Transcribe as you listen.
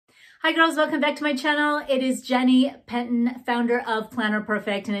Hi girls, welcome back to my channel. It is Jenny Penton, founder of Planner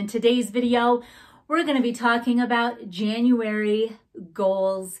Perfect, and in today's video, we're going to be talking about January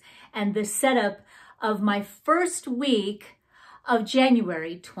goals and the setup of my first week of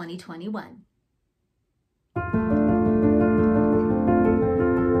January 2021.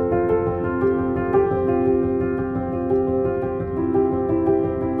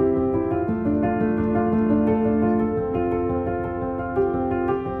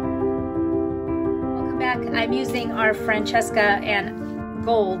 I'm using our Francesca and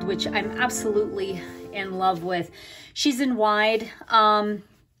gold, which I'm absolutely in love with. She's in wide.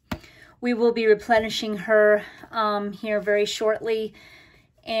 We will be replenishing her here very shortly,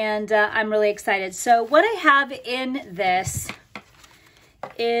 and I'm really excited. So what I have in this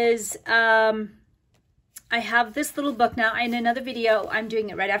is I have this little book. Now in another video, I'm doing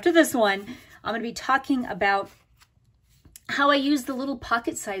it right after this one, I'm going to be talking about how I use the little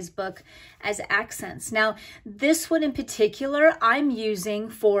pocket-sized book as accents. Now, this one in particular, I'm using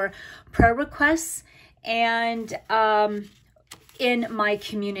for prayer requests and in my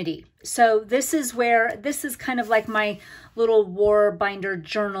community. So this is kind of like my little war binder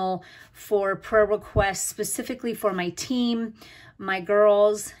journal for prayer requests, specifically for my team, my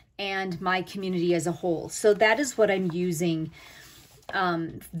girls, and my community as a whole. So that is what I'm using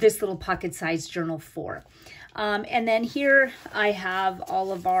this little pocket-sized journal for. And then here I have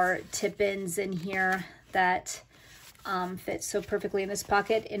all of our tip-ins in here that fit so perfectly in this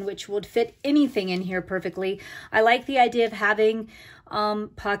pocket, in which would fit anything in here perfectly. I like the idea of having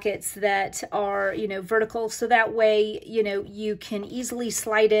pockets that are, vertical, so that way, you can easily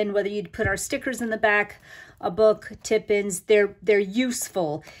slide in, whether you'd put our stickers in the back, a book, tip-ins, they're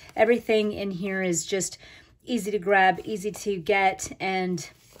useful. Everything in here is just easy to grab, easy to get, and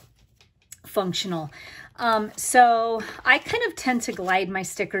functional. So I kind of tend to glide my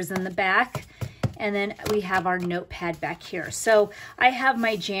stickers in the back, and then we have our notepad back here. So I have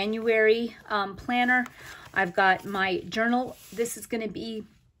my January planner. I've got my journal. This is going to be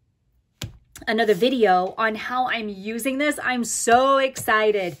another video on how I'm using this. I'm so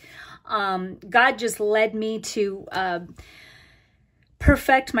excited. God just led me to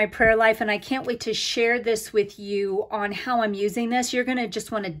perfect my prayer life, and I can't wait to share this with you on how I'm using this. You're going to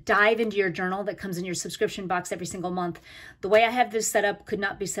just want to dive into your journal that comes in your subscription box every single month. The way I have this set up could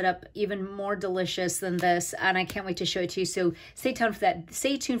not be set up even more delicious than this, and I can't wait to show it to you. So stay tuned for that.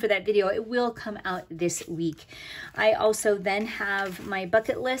 Stay tuned for that video. It will come out this week. I also then have my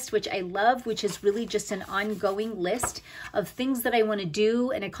bucket list, which I love, which is really just an ongoing list of things that I want to do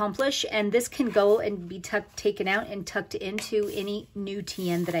and accomplish, and this can go and be taken out and tucked into any new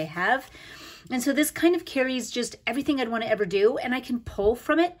TN that I have. And so this kind of carries just everything I'd want to ever do, and I can pull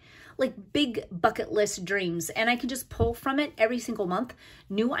from it like big bucket list dreams, and I can just pull from it every single month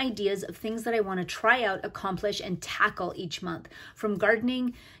new ideas of things that I want to try out, accomplish, and tackle each month. From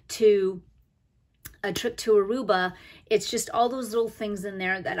gardening to a trip to Aruba, it's just all those little things in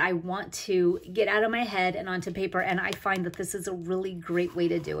there that I want to get out of my head and onto paper, and I find that this is a really great way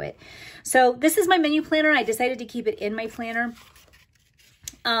to do it. So this is my menu planner. I decided to keep it in my planner.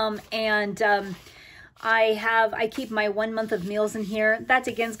 I keep my 1 month of meals in here. That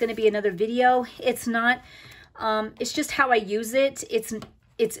again is going to be another video. It's not, it's just how I use it. It's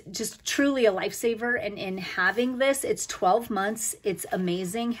just truly a lifesaver. And in having this, it's 12 months. It's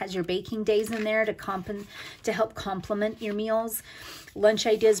amazing. Has your baking days in there to help complement your meals, lunch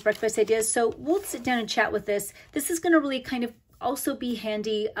ideas, breakfast ideas. So we'll sit down and chat with this. This is going to really kind of also be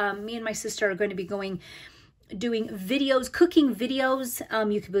handy. Me and my sister are going to be doing videos, cooking videos.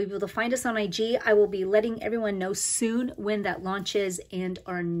 You can be able to find us on IG. I will be letting everyone know soon when that launches and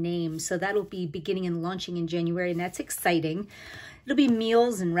our name. So that'll be beginning and launching in January, and that's exciting. It'll be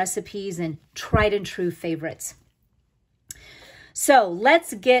meals and recipes and tried and true favorites. So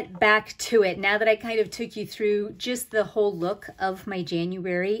let's get back to it. Now that I kind of took you through just the whole look of my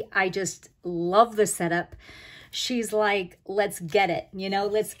January, I just love the setup. She's like, let's get it,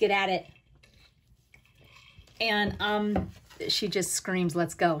 let's get at it. And she just screams,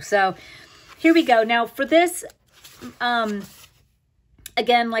 let's go. So here we go. Now for this,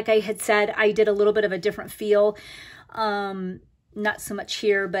 again, like I had said, I did a little bit of a different feel. Not so much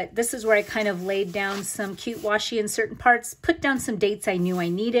here, but this is where I kind of laid down some cute washi in certain parts, put down some dates I knew I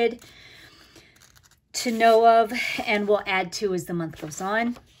needed to know of, and will add to as the month goes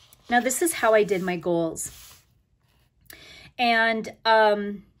on. Now this is how I did my goals. And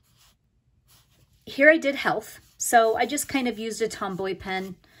here I did health. So I just kind of used a Tombow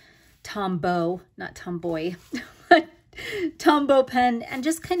pen, not tomboy, Tombow pen, and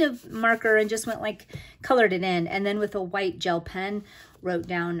just kind of marker, and just went like, colored it in. And then with a white gel pen, wrote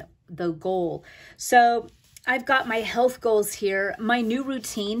down the goal. So I've got my health goals here, my new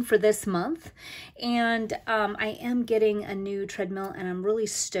routine for this month, and I am getting a new treadmill, and I'm really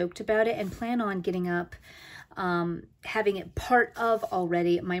stoked about it and plan on getting up, having it part of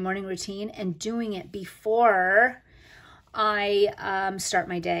already my morning routine and doing it before I start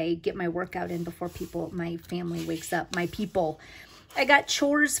my day, get my workout in before my family wakes up, my people. I got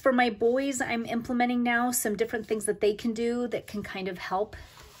chores for my boys. I'm implementing now some different things that they can do that can kind of help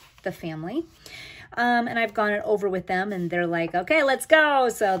the family. And I've gone it over with them, and they're like, okay, let's go.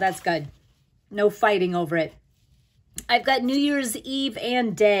 So that's good. No fighting over it. I've got New Year's Eve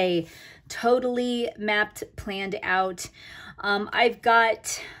and day totally mapped, planned out. I've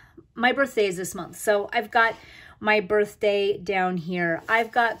got, my birthday is this month, so I've got my birthday down here.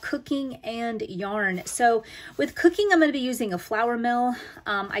 I've got cooking and yarn. So with cooking, I'm going to be using a flour mill.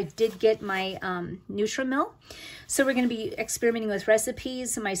 I did get my Nutri mill. So we're going to be experimenting with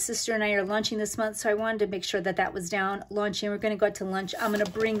recipes. My sister and I are launching this month, so I wanted to make sure that that was down, launching. We're going to go out to lunch. I'm going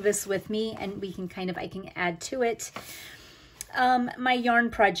to bring this with me, and we can I can add to it. My yarn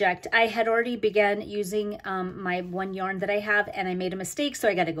project, I had already begun using my one yarn that I have, and I made a mistake, so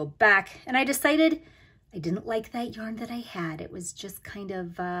I got to go back. And I decided I didn't like that yarn that I had. It was just kind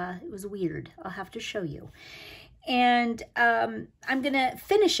of, it was weird. I'll have to show you. And I'm going to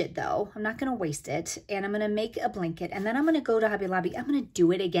finish it though. I'm not going to waste it. And I'm going to make a blanket. And then I'm going to go to Hobby Lobby. I'm going to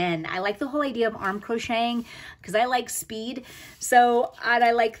do it again. I like the whole idea of arm crocheting because I like speed. So and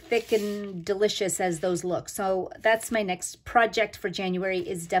I like thick and delicious as those look. So that's my next project for January,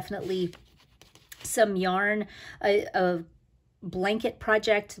 is definitely some yarn, a blanket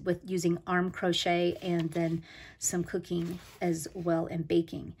project with using arm crochet, and then some cooking as well, and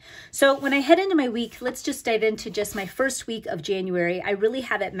baking. So when I head into my week, let's just dive into just my first week of January. I really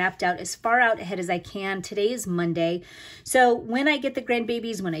have it mapped out as far out ahead as I can. Today is Monday. So when I get the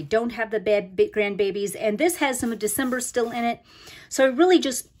grandbabies, when I don't have the bad grandbabies, and this has some of December still in it. So I really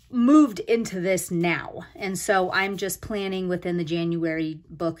just moved into this now. And so I'm just planning within the January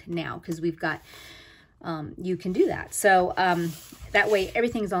book now, because we've got you can do that. So that way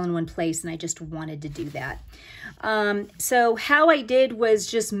everything's all in one place, and I just wanted to do that. So how I did was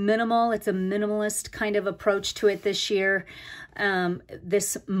just minimal. It's a minimalist kind of approach to it this year.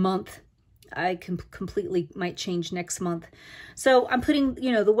 This month, I completely might change next month. So I'm putting,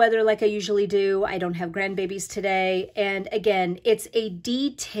 the weather like I usually do. I don't have grandbabies today. And again, it's a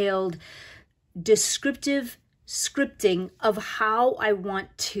detailed, descriptive scripting of how I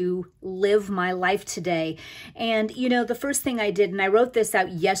want to live my life today. And, the first thing I did, and I wrote this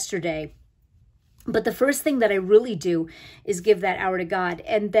out yesterday, but the first thing that I really do is give that hour to God.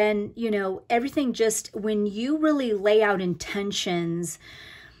 And then, everything just, when you really lay out intentions,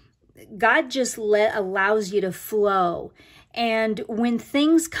 God just allows you to flow. And when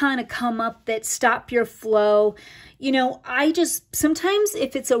things kind of come up that stop your flow, I just, sometimes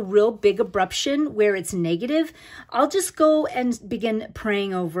if it's a real big abruption where it's negative, I'll just go and begin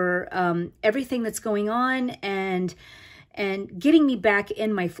praying over everything that's going on and getting me back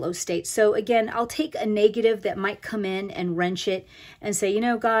in my flow state. So again, I'll take a negative that might come in and wrench it and say,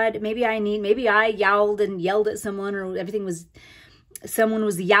 God, maybe I yelled at someone, or someone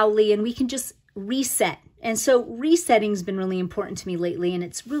was yowly, and we can just reset. And so resetting's been really important to me lately, and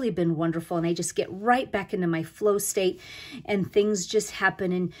it's really been wonderful. And I just get right back into my flow state, and things just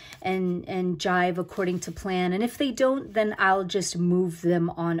happen and jive according to plan. And if they don't, then I'll just move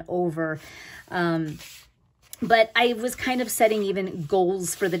them on over. But I was kind of setting even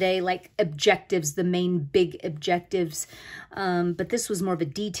goals for the day, like objectives, the main big objectives. But this was more of a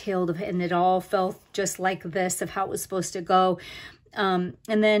detailed, and it all felt just like this of how it was supposed to go. And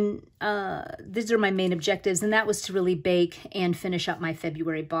then these are my main objectives, and that was to really bake and finish up my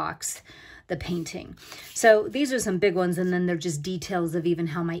February box, the painting. So these are some big ones, and then they're just details of even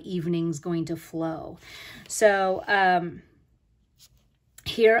how my evening's going to flow. So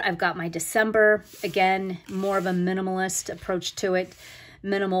here I've got my December, again, more of a minimalist approach to it.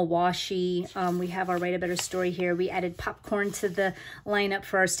 Minimal washi. We have our Write a Better Story here. We added popcorn to the lineup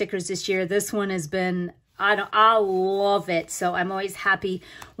for our stickers this year. This one has been, I love it. So I'm always happy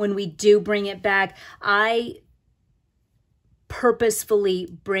when we do bring it back. I purposefully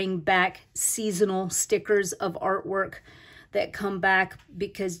bring back seasonal stickers of artwork that come back,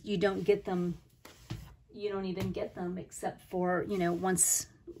 because you don't get them, you don't even get them except for,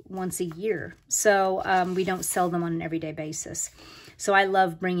 once a year. So we don't sell them on an everyday basis. So I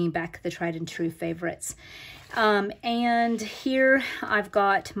love bringing back the tried and true favorites. And here I've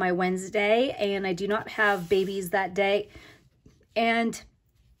got my Wednesday, and I do not have babies that day. And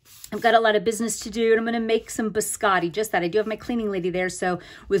I've got a lot of business to do, and I'm going to make some biscotti, just that. I do have my cleaning lady there, so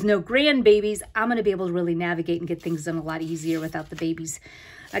with no grandbabies, I'm going to be able to really navigate and get things done a lot easier without the babies.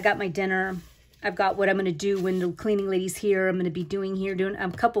 I got my dinner. I've got what I'm going to do when the cleaning lady's here. I'm going to be doing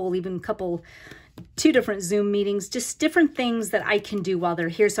two different Zoom meetings, just different things that I can do while they're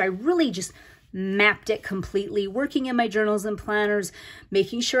here. So I really just mapped it completely, working in my journals and planners,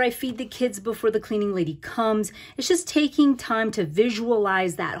 making sure I feed the kids before the cleaning lady comes. It's just taking time to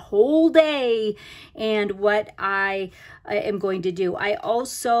visualize that whole day and what I am going to do. I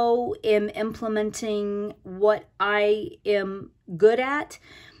also am implementing what I am good at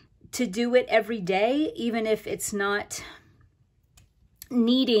to do it every day, even if it's not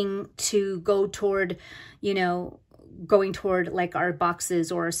needing to go toward, going toward like our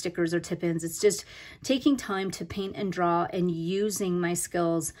boxes or our stickers or tip-ins. It's just taking time to paint and draw and using my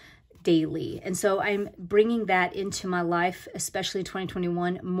skills daily. And so I'm bringing that into my life, especially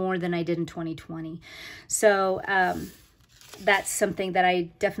 2021, more than I did in 2020. So that's something that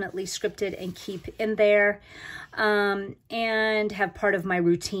I definitely scripted and keep in there and have part of my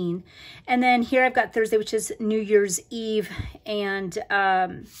routine. And then here I've got Thursday, which is New Year's Eve, and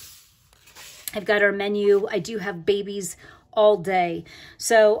I've got our menu. I do have babies all day.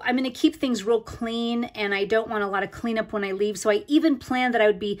 So I'm going to keep things real clean, and I don't want a lot of cleanup when I leave. So I even planned that I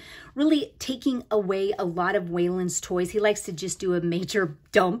would be really taking away a lot of Waylon's toys. He likes to just do a major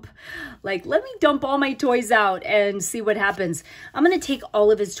dump. Like, let me dump all my toys out and see what happens. I'm going to take all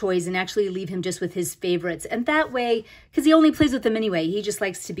of his toys and actually leave him just with his favorites. And that way, because he only plays with them anyway, he just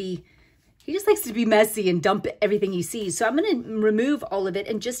likes to be messy and dump everything he sees. So I'm going to remove all of it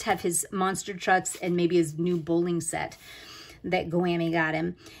and just have his monster trucks and maybe his new bowling set that Grammy got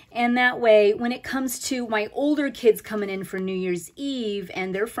him. And that way, when it comes to my older kids coming in for New Year's Eve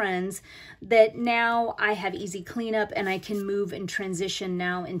and their friends, that now I have easy cleanup and I can move and transition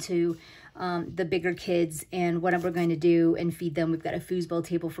now into the bigger kids and what we're going to do and feed them. We've got a foosball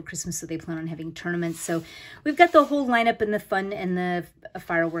table for Christmas, so they plan on having tournaments. So we've got the whole lineup and the fun and the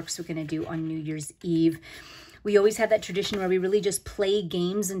fireworks we're going to do on New Year's Eve. We always had that tradition where we really just play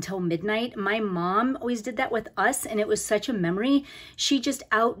games until midnight. My mom always did that with us, and it was such a memory. She just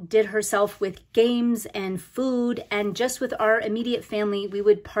outdid herself with games and food, and just with our immediate family, we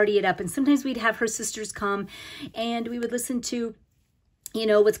would party it up. And sometimes we'd have her sisters come, and we would listen to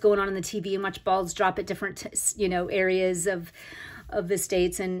what's going on the TV and watch balls drop at different, areas of the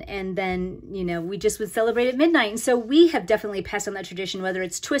States. And then, we just would celebrate at midnight. And so we have definitely passed on that tradition, whether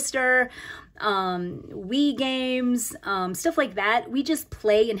it's Twister, Wii games, stuff like that. We just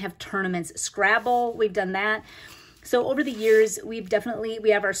play and have tournaments. Scrabble, we've done that. So over the years, we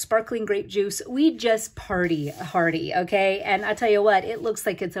have our sparkling grape juice. We just party hardy, okay? And I tell you what, it looks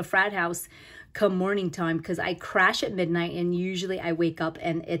like it's a frat house come morning time, because I crash at midnight and usually I wake up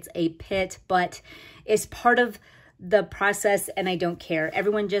and it's a pit, but it's part of the process and I don't care.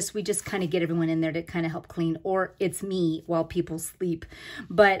 We just kind of get everyone in there to kind of help clean, or it's me while people sleep.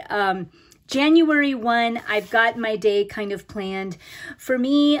 But January 1, I've got my day kind of planned. For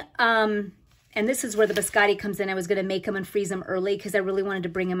me, and this is where the biscotti comes in. I was going to make them and freeze them early because I really wanted to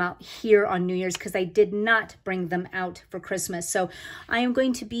bring them out here on New Year's, because I did not bring them out for Christmas. So I am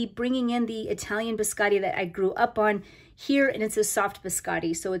going to be bringing in the Italian biscotti that I grew up on here, and it's a soft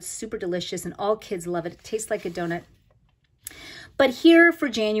biscotti. So it's super delicious and all kids love it. It tastes like a donut. But here for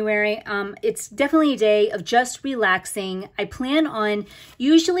January, it's definitely a day of just relaxing. I plan on,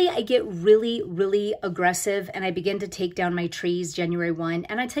 usually I get really, really aggressive and I begin to take down my trees January 1.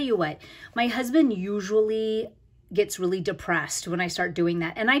 And I tell you what, my husband usually gets really depressed when I start doing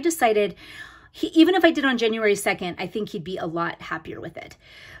that. And I decided, even if I did on January 2nd, I think he'd be a lot happier with it.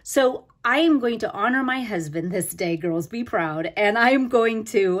 So I am going to honor my husband this day, girls, be proud. And I am going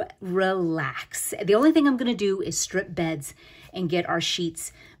to relax. The only thing I'm going to do is strip beds and get our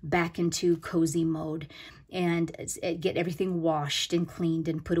sheets back into cozy mode and get everything washed and cleaned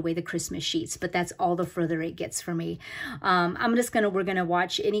and put away the Christmas sheets. But that's all the further it gets for me. We're gonna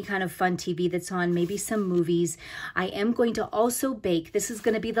watch any kind of fun TV that's on, maybe some movies. I am going to also bake. This is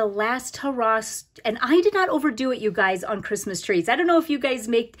gonna be the last hurrah. And I did not overdo it, you guys, on Christmas trees. I don't know if you guys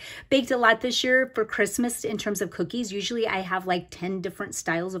baked a lot this year for Christmas in terms of cookies. Usually I have like 10 different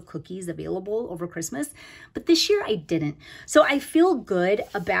styles of cookies available over Christmas, but this year I didn't. So I feel good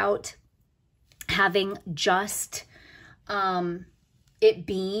about having just it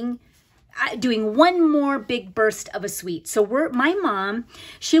being doing one more big burst of a sweet. So my mom,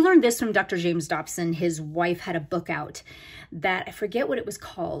 she learned this from Dr. James Dobson. His wife had a book out that, I forget what it was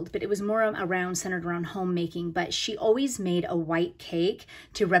called, but it was more centered around homemaking. But she always made a white cake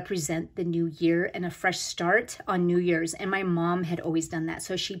to represent the new year and a fresh start on New Year's. And my mom had always done that.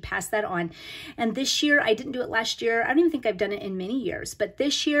 So she passed that on. And this year, I didn't do it last year. I don't even think I've done it in many years. But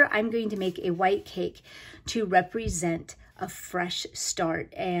this year, I'm going to make a white cake to represent a fresh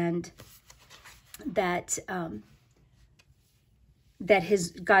start, and that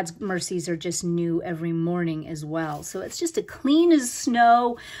God's mercies are just new every morning as well. So it's just a clean as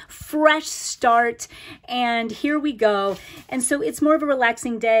snow, fresh start, and here we go. And so it's more of a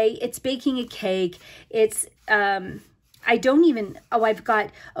relaxing day. It's baking a cake. It's I've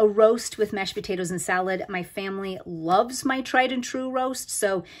got a roast with mashed potatoes and salad. My family loves my tried and true roast,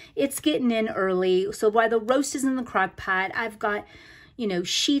 so it's getting in early. So while the roast is in the crock pot, I've got, you know,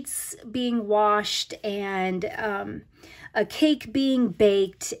 sheets being washed, and a cake being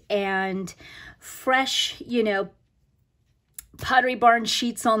baked, and fresh, you know, Pottery Barn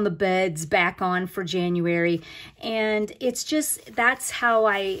sheets on the beds back on for January. And it's just, that's how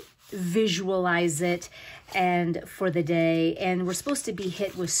I visualize it and for the day. And we're supposed to be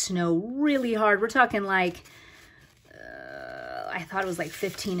hit with snow really hard. We're talking like, I thought it was like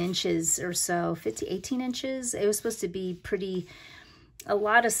 15 inches or so, 18 inches. It was supposed to be a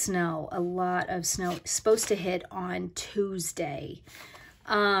lot of snow, It's supposed to hit on Tuesday.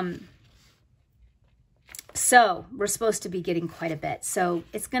 So we're supposed to be getting quite a bit. So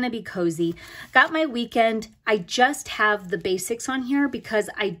it's going to be cozy. Got my weekend. I just have the basics on here because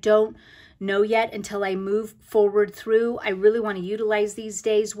I don't know yet until I move forward through. I really want to utilize these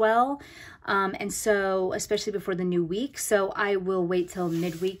days well. And so, especially before the new week. So I will wait till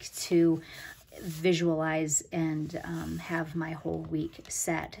midweek to visualize and have my whole week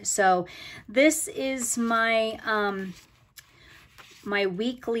set. So this is my my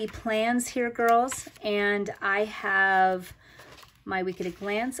weekly plans here, girls, and I have my week at a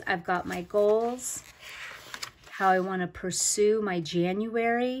glance. I've got my goals, how I want to pursue my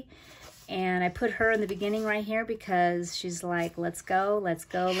January, and I put her in the beginning right here because she's like, let's go, let's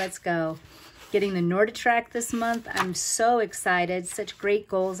go, let's go. Getting the NordicTrack this month. I'm so excited. Such great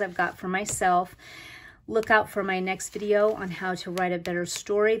goals I've got for myself. Look out for my next video on how to write a better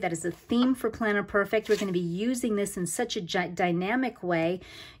story. That is a theme for Planner Perfect. We're going to be using this in such a dynamic way,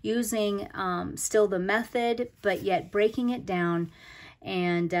 using still the method, but yet breaking it down.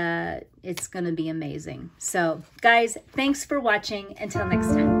 And it's going to be amazing. So, guys, thanks for watching. Until next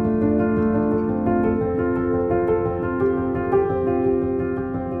time.